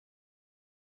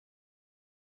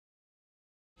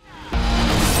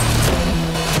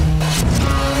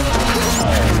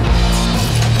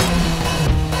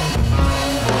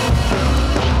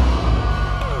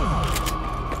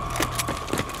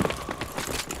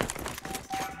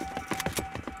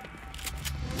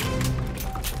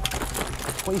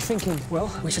What are you thinking?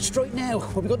 Well, we should strike now,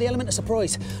 when we've got the element of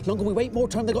surprise. Longer we wait, more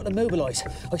time they've got to mobilise.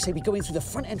 I say we go in through the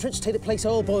front entrance, take the place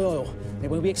oil by oil. They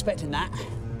won't be expecting that.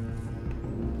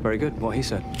 Very good, what he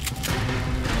said.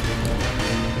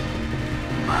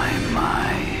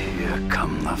 My, here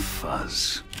come the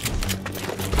Fuzz.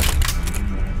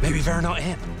 Maybe they're not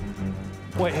him.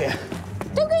 wait here.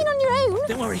 Don't go in on your own.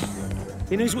 Don't worry.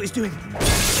 He knows what he's doing.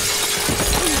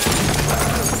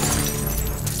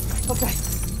 Okay,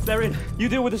 they're in. You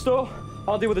deal with the store,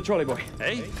 I'll deal with the trolley boy.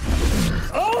 Hey?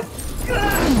 Oh!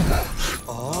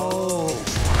 Oh.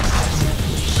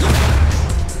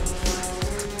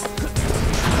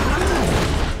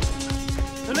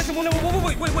 Now listen,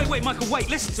 wait, Michael, wait,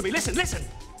 listen to me, listen.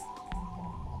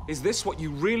 Is this what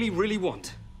you really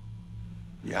want?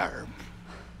 Yarb.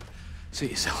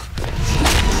 Suit yourself.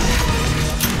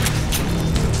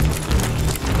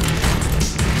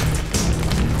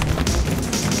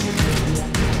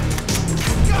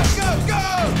 Go!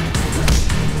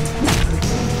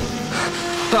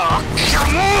 Oh,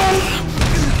 come on!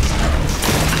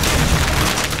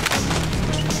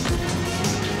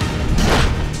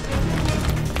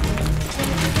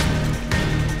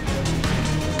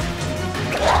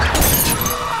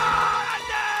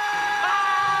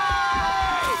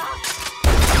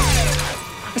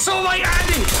 It's all right,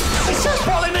 Andy! It's just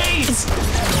what it needs!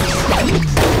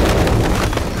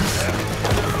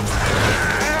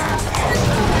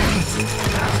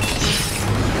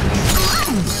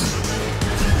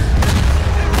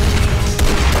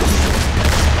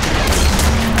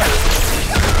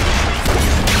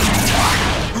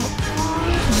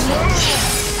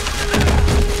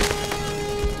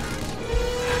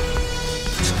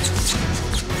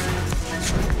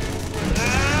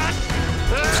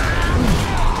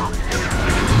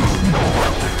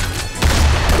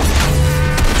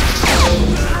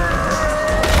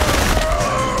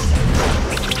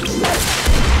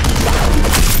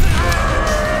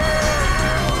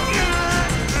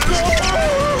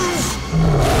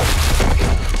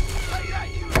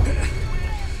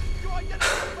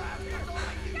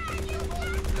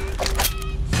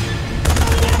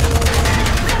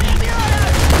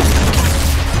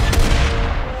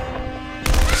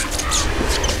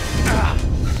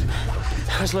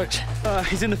 How's Lurch?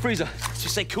 He's in the freezer. Did you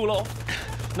say cool off?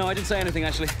 No, I didn't say anything,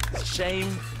 actually. It's a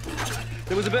shame.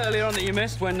 There was a bit earlier on that you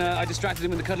missed when I distracted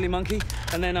him with the cuddly monkey,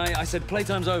 and then I said,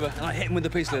 playtime's over, and I hit him with the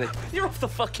peace lily. You're off the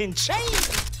fucking chain!